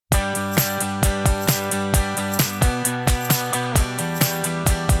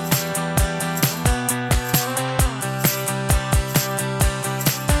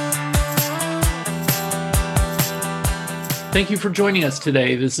Thank you for joining us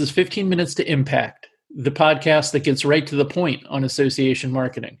today. This is 15 Minutes to Impact, the podcast that gets right to the point on association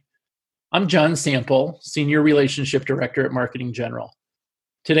marketing. I'm John Sample, Senior Relationship Director at Marketing General.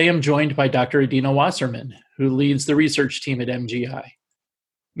 Today I'm joined by Dr. Adina Wasserman, who leads the research team at MGI.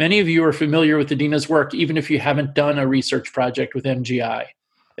 Many of you are familiar with Adina's work, even if you haven't done a research project with MGI.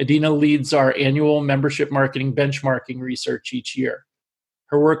 Adina leads our annual membership marketing benchmarking research each year.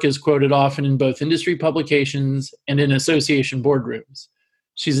 Her work is quoted often in both industry publications and in association boardrooms.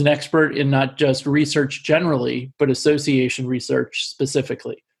 She's an expert in not just research generally, but association research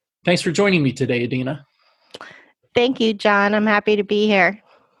specifically. Thanks for joining me today, Adina. Thank you, John. I'm happy to be here.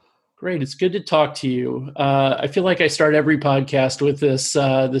 Great. It's good to talk to you. I feel like I start every podcast with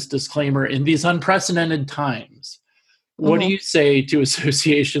this disclaimer. In these unprecedented times, what do you say to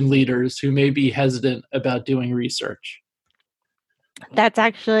association leaders who may be hesitant about doing research? That's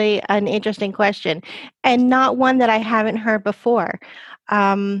actually an interesting question, and not one that I haven't heard before.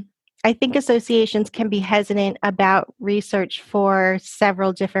 I think associations can be hesitant about research for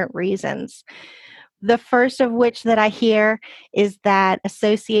several different reasons. The first of which that I hear is that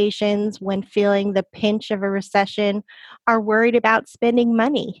associations, when feeling the pinch of a recession, are worried about spending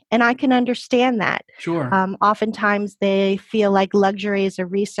money. And I can understand that. Sure. Oftentimes they feel like luxury is a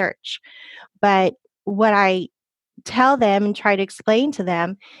research. But what I tell them and try to explain to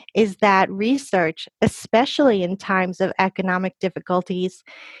them is that research, especially in times of economic difficulties,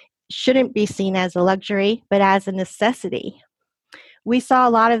 shouldn't be seen as a luxury, but as a necessity. We saw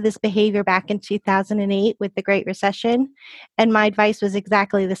a lot of this behavior back in 2008 with the Great Recession, and my advice was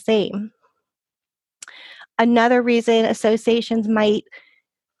exactly the same. Another reason associations might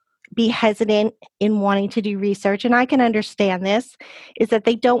be hesitant in wanting to do research, and I can understand this, is that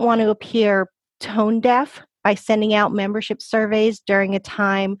they don't want to appear tone deaf by sending out membership surveys during a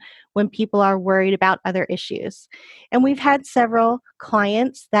time when people are worried about other issues. And we've had several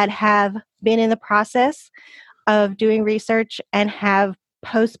clients that have been in the process of doing research and have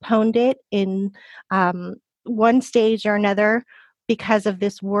postponed it in one stage or another because of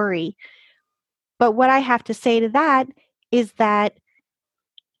this worry. But what I have to say to that is that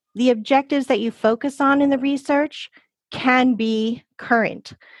the objectives that you focus on in the research can be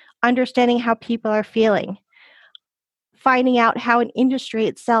current, understanding how people are feeling, finding out how an industry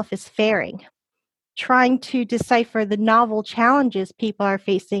itself is faring, trying to decipher the novel challenges people are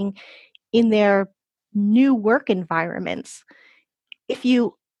facing in their new work environments. If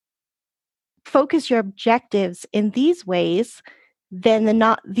you focus your objectives in these ways, then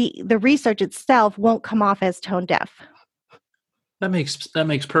the research itself won't come off as tone deaf. That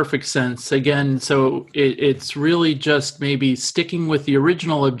makes perfect sense. Again, so it's really just maybe sticking with the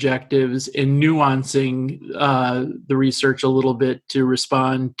original objectives and nuancing the research a little bit to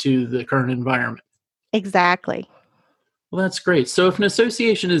respond to the current environment. Exactly. Well, that's great. So if an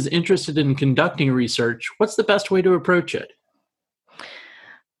association is interested in conducting research, what's the best way to approach it?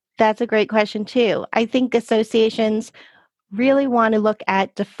 That's a great question, too. I think associations really want to look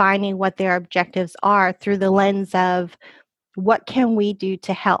at defining what their objectives are through the lens of what can we do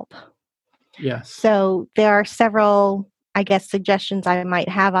to help? Yes. So there are several, suggestions I might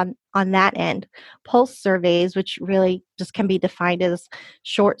have on that end. Pulse surveys, which really just can be defined as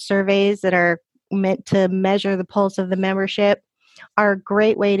short surveys that are meant to measure the pulse of the membership, are a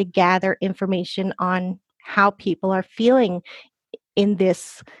great way to gather information on how people are feeling in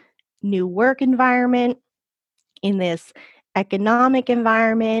this new work environment, in this economic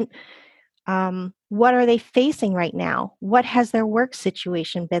environment. What are they facing right now? What has their work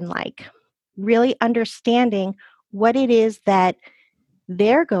situation been like? Really understanding what it is that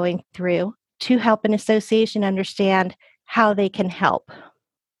they're going through to help an association understand how they can help.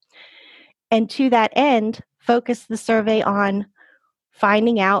 And to that end, focus the survey on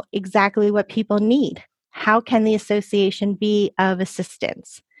finding out exactly what people need. How can the association be of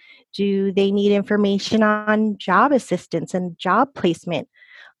assistance? Do they need information on job assistance and job placement?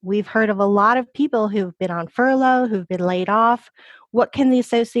 We've heard of a lot of people who've been on furlough, who've been laid off. What can the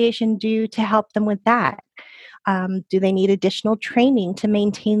association do to help them with that? Do they need additional training to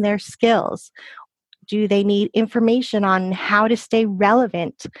maintain their skills? Do they need information on how to stay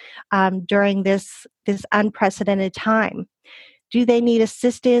relevant during this unprecedented time? Do they need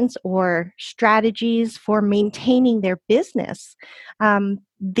assistance or strategies for maintaining their business?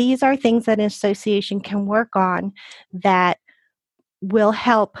 These are things that an association can work on that will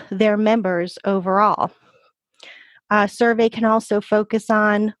help their members overall. A survey can also focus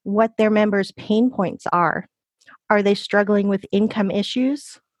on what their members' pain points are. Are they struggling with income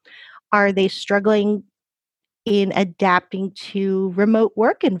issues? Are they struggling in adapting to remote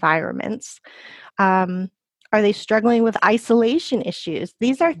work environments? Are they struggling with isolation issues?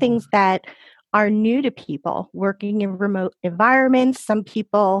 These are things that are new to people working in remote environments. Some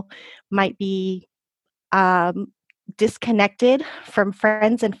people might be um, disconnected from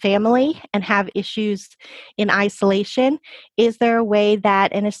friends and family and have issues in isolation. Is there a way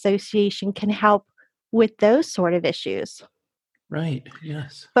that an association can help with those sort of issues? Right.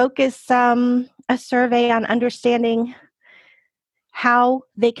 Yes. Focus a survey on understanding how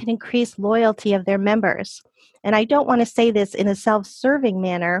they can increase loyalty of their members. And I don't want to say this in a self-serving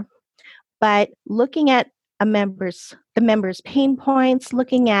manner, but looking at the members' pain points,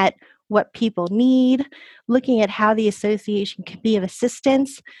 looking at what people need, looking at how the association can be of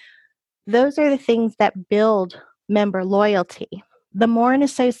assistance, those are the things that build member loyalty. The more an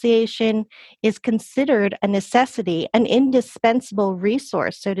association is considered a necessity, an indispensable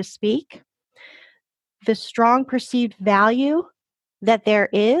resource, so to speak, the strong perceived value that there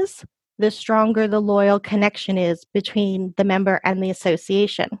is, the stronger the loyal connection is between the member and the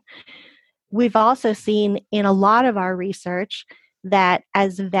association. We've also seen in a lot of our research that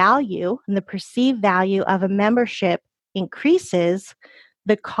as value and the perceived value of a membership increases,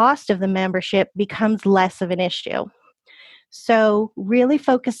 the cost of the membership becomes less of an issue. So, really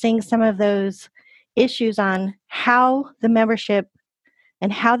focusing some of those issues on how the membership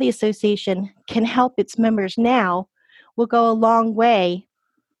and how the association can help its members now will go a long way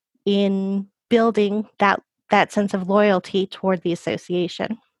in building that sense of loyalty toward the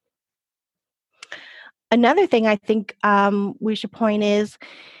association. Another thing I think we should point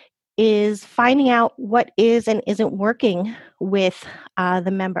is finding out what is and isn't working with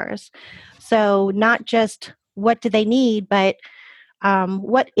the members. So not just what do they need, but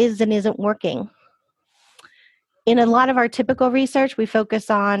what is and isn't working. In a lot of our typical research, we focus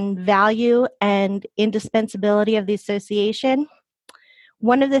on value and indispensability of the association.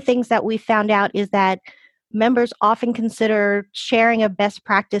 One of the things that we found out is that members often consider sharing of best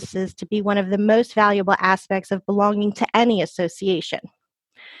practices to be one of the most valuable aspects of belonging to any association.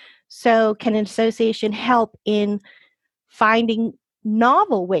 So, can an association help in finding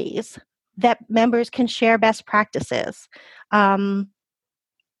novel ways that members can share best practices? Um,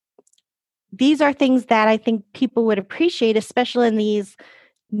 these are things that I think people would appreciate, especially in these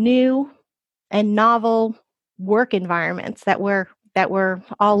new and novel work environments that we're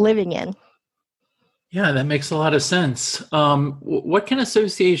all living in. Yeah, that makes a lot of sense. What can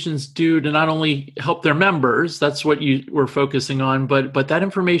associations do to not only help their members? That's what you were focusing on, but that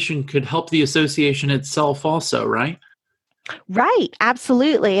information could help the association itself also, right? Right,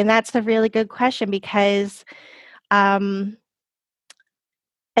 absolutely. And that's a really good question because um,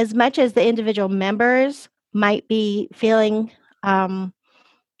 as much as the individual members might be feeling, um,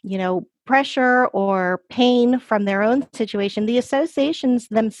 pressure or pain from their own situation, the associations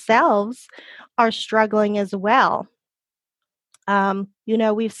themselves are struggling as well.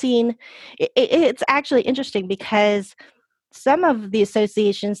 We've seen it's actually interesting because some of the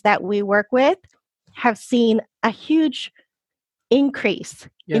associations that we work with have seen a huge increase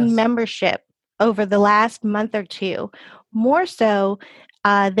in Yes. membership over the last month or two, more so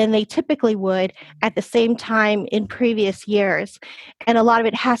than they typically would at the same time in previous years. And a lot of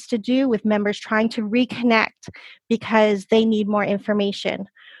it has to do with members trying to reconnect because they need more information.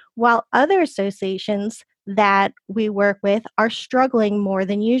 While other associations that we work with are struggling more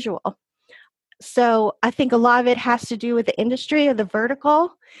than usual. So I think a lot of it has to do with the industry or the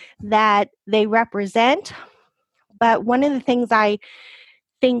vertical that they represent. But one of the things I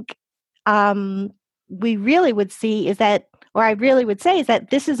think we really would see is that, or I really would say, is that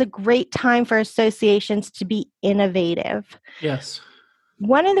this is a great time for associations to be innovative. Yes.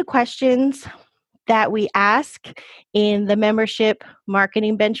 One of the questions that we ask in the membership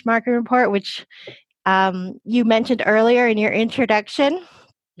marketing benchmarking report, which you mentioned earlier in your introduction,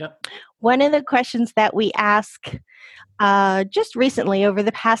 Yep. one of the questions that we ask just recently over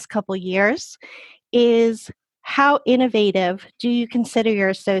the past couple years is how innovative do you consider your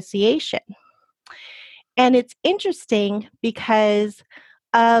association? And it's interesting because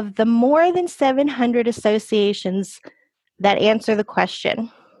of the more than 700 associations that answer the question,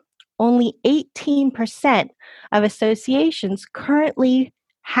 only 18% of associations currently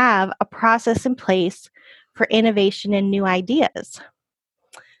have a process in place for innovation and new ideas.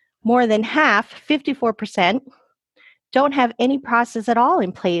 More than half, 54%, don't have any process at all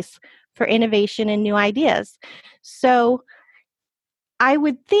in place for innovation and new ideas. So I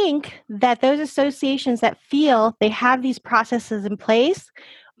would think that those associations that feel they have these processes in place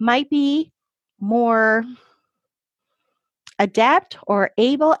might be more adept or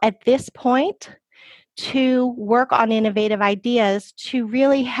able at this point to work on innovative ideas to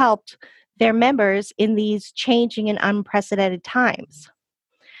really help their members in these changing and unprecedented times.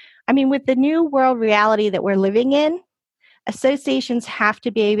 I mean, with the new world reality that we're living in, associations have to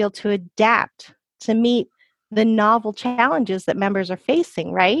be able to adapt to meet the novel challenges that members are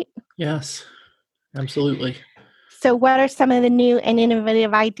facing, right? Yes, absolutely. So, what are some of the new and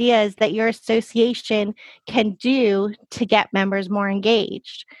innovative ideas that your association can do to get members more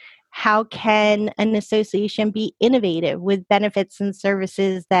engaged? How can an association be innovative with benefits and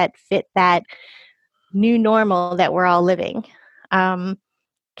services that fit that new normal that we're all living?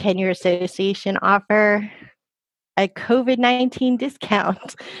 Can your association offer a COVID-19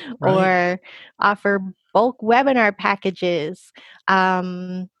 discount Right. or offer bulk webinar packages?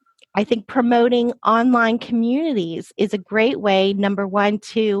 I think promoting online communities is a great way, number one,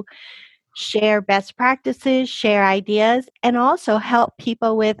 to share best practices, share ideas, and also help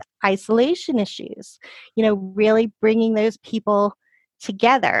people with isolation issues, really bringing those people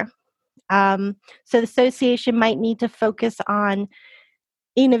together. So the association might need to focus on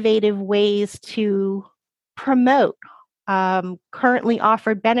innovative ways to promote currently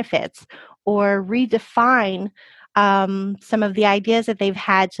offered benefits or redefine some of the ideas that they've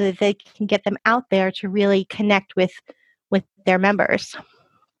had so that they can get them out there to really connect with their members.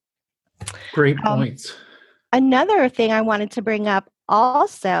 Great Um, points. Another thing I wanted to bring up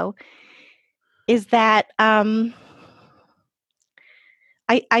also is that I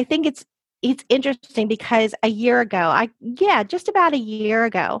think it's interesting because a year ago, just about a year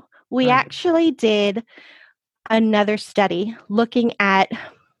ago, we Right. actually did another study looking at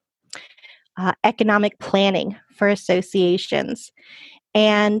economic planning for associations.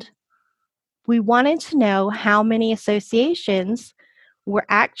 And we wanted to know how many associations were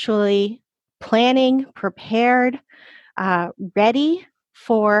actually planning, prepared, ready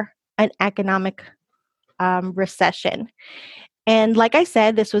for an economic recession. And like I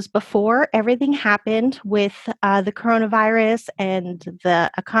said, this was before everything happened with the coronavirus and the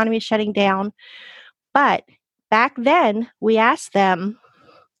economy shutting down. But back then, we asked them,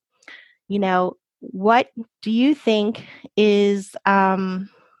 what do you think is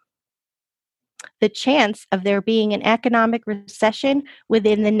the chance of there being an economic recession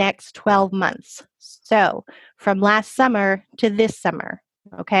within the next 12 months? So from last summer to this summer,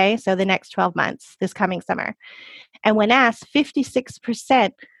 okay? So the next 12 months, this coming summer. And when asked,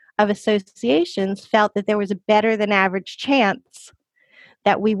 56% of associations felt that there was a better than average chance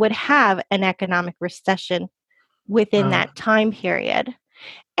that we would have an economic recession within that time period.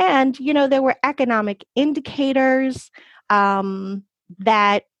 And, there were economic indicators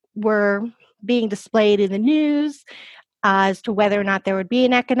that were being displayed in the news as to whether or not there would be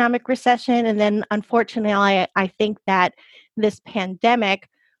an economic recession. And then, unfortunately, I think that this pandemic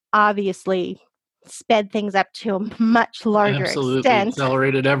obviously sped things up to a much larger Absolutely extent.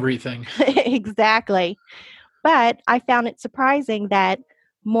 accelerated everything. Exactly. But I found it surprising that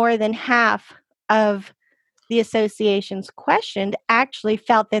more than half of the associations questioned actually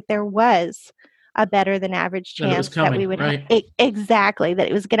felt that there was a better than average That it was chance that we coming, would right? exactly, that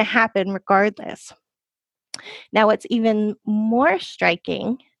it was going to happen regardless. Now, what's even more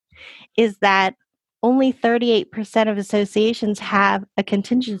striking is that only 38% of associations have a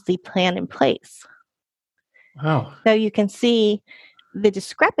contingency plan in place. Wow. So you can see the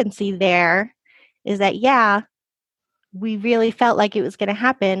discrepancy there is that, we really felt like it was going to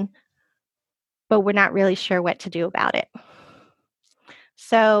happen, but we're not really sure what to do about it.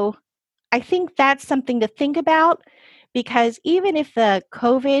 So I think that's something to think about, because even if the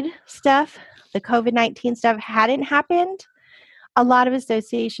COVID-19 stuff hadn't happened, a lot of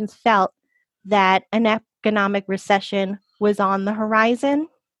associations felt that an economic recession was on the horizon,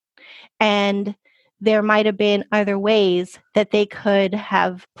 and there might have been other ways that they could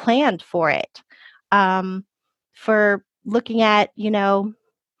have planned for it. For looking at,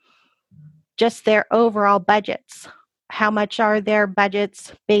 just their overall budgets. How much are their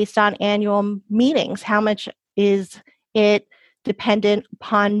budgets based on annual meetings? How much is it dependent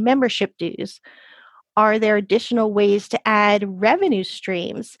upon membership dues? Are there additional ways to add revenue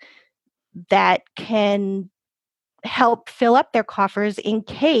streams that can help fill up their coffers in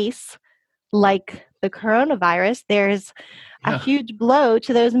case, like the coronavirus, there's a huge blow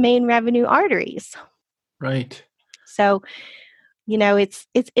to those main revenue arteries? Right. So, it's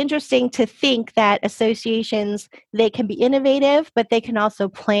interesting to think that associations, they can be innovative, but they can also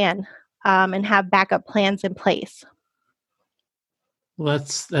plan and have backup plans in place. Well,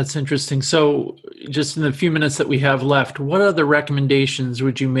 that's interesting. So, just in the few minutes that we have left, what other recommendations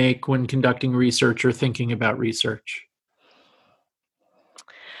would you make when conducting research or thinking about research?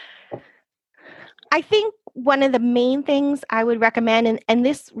 I think one of the main things I would recommend, and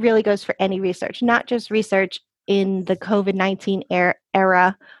this really goes for any research, not just research in the COVID-19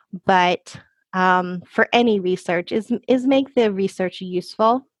 era, but for any research, is make the research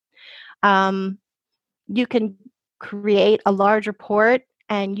useful. Um, you can create a large report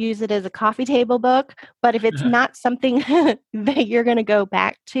and use it as a coffee table book, but if it's not something that you're going to go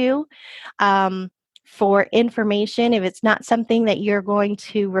back to um, for information, if it's not something that you're going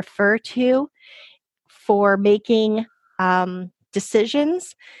to refer to for making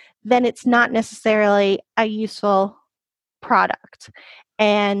decisions, then it's not necessarily a useful product.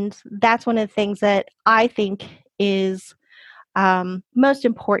 And that's one of the things that I think is most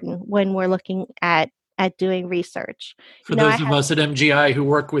important when we're looking at doing research. For those of us at MGI who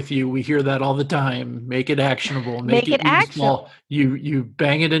work with you, we hear that all the time. Make it actionable, make it useful. You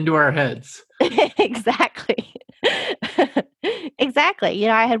bang it into our heads. Exactly. Exactly.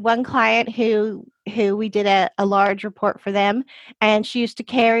 I had one client who we did a large report for them, and she used to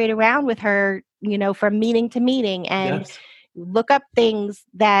carry it around with her, from meeting to meeting, and look up things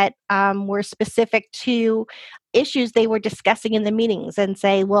that were specific to issues they were discussing in the meetings and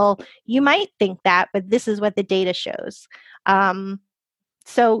say, well, you might think that, but this is what the data shows.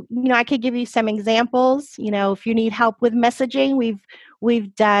 So, I could give you some examples. If you need help with messaging,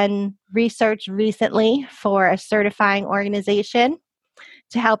 we've done research recently for a certifying organization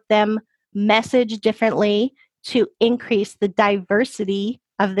to help them message differently to increase the diversity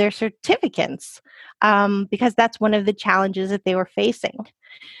of their certificates, because that's one of the challenges that they were facing.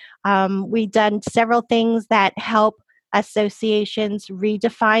 We've done several things that help associations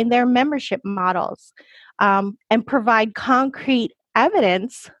redefine their membership models, and provide concrete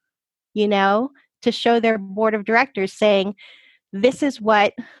evidence, to show their board of directors saying, this is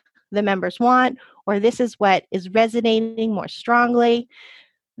what the members want, or this is what is resonating more strongly,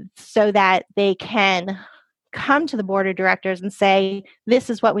 so that they can come to the board of directors and say, this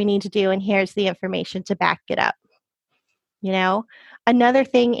is what we need to do, and here's the information to back it up. Another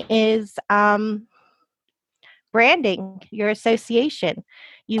thing is branding your association.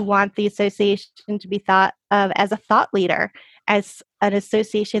 You want the association to be thought of as a thought leader, as an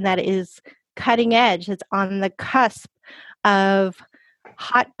association that is cutting edge, that's on the cusp of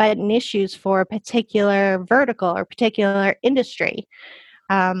hot button issues for a particular vertical or particular industry.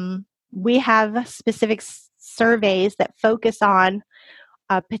 We have specific surveys that focus on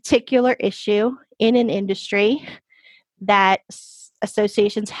a particular issue in an industry that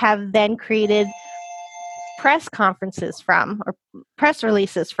associations have then created press conferences from, or press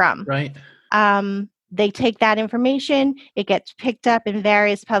releases from. Right. They take that information, it gets picked up in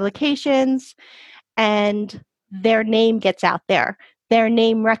various publications, and their name gets out there. Their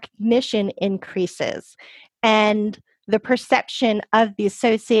name recognition increases, and the perception of the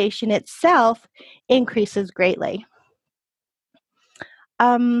association itself increases greatly.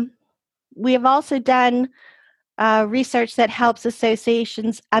 We have also done research that helps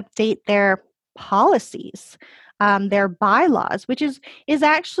associations update their policies, their bylaws, which is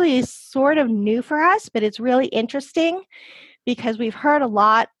actually sort of new for us, but it's really interesting because we've heard a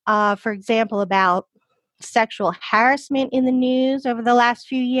lot, for example, about sexual harassment in the news over the last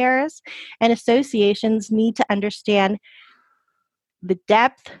few years, and associations need to understand the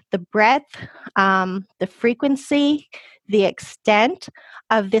depth, the breadth, the frequency, the extent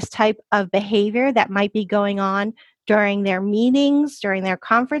of this type of behavior that might be going on during their meetings, during their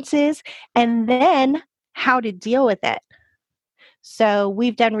conferences, and then how to deal with it. So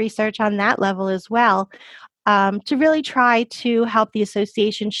we've done research on that level as well, to really try to help the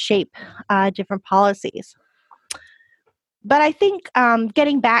association shape different policies. But I think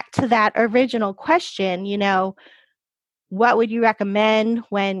getting back to that original question, what would you recommend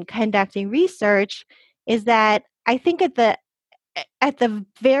when conducting research, is that I think at the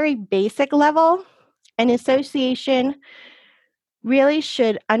very basic level, an association really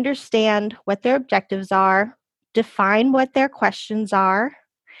should understand what their objectives are, define what their questions are,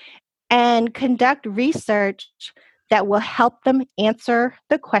 and conduct research that will help them answer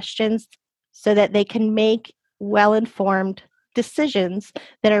the questions so that they can make well-informed decisions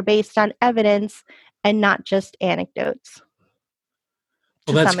that are based on evidence and not just anecdotes.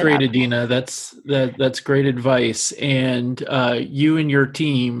 Well, that's great, Adina. That's great advice. And you and your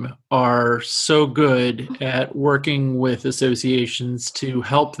team are so good at working with associations to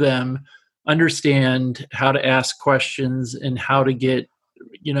help them understand how to ask questions and how to get,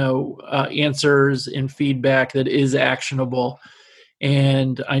 answers and feedback that is actionable.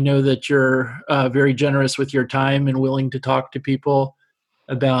 And I know that you're very generous with your time and willing to talk to people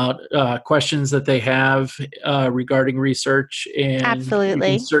about questions that they have regarding research. And you can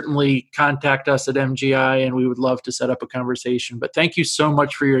Absolutely. certainly contact us at MGI, and we would love to set up a conversation. But thank you so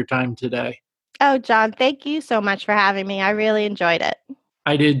much for your time today. Oh, John, thank you so much for having me. I really enjoyed it.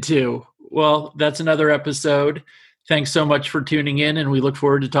 I did too. Well, that's another episode. Thanks so much for tuning in, and we look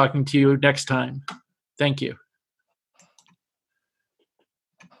forward to talking to you next time. Thank you.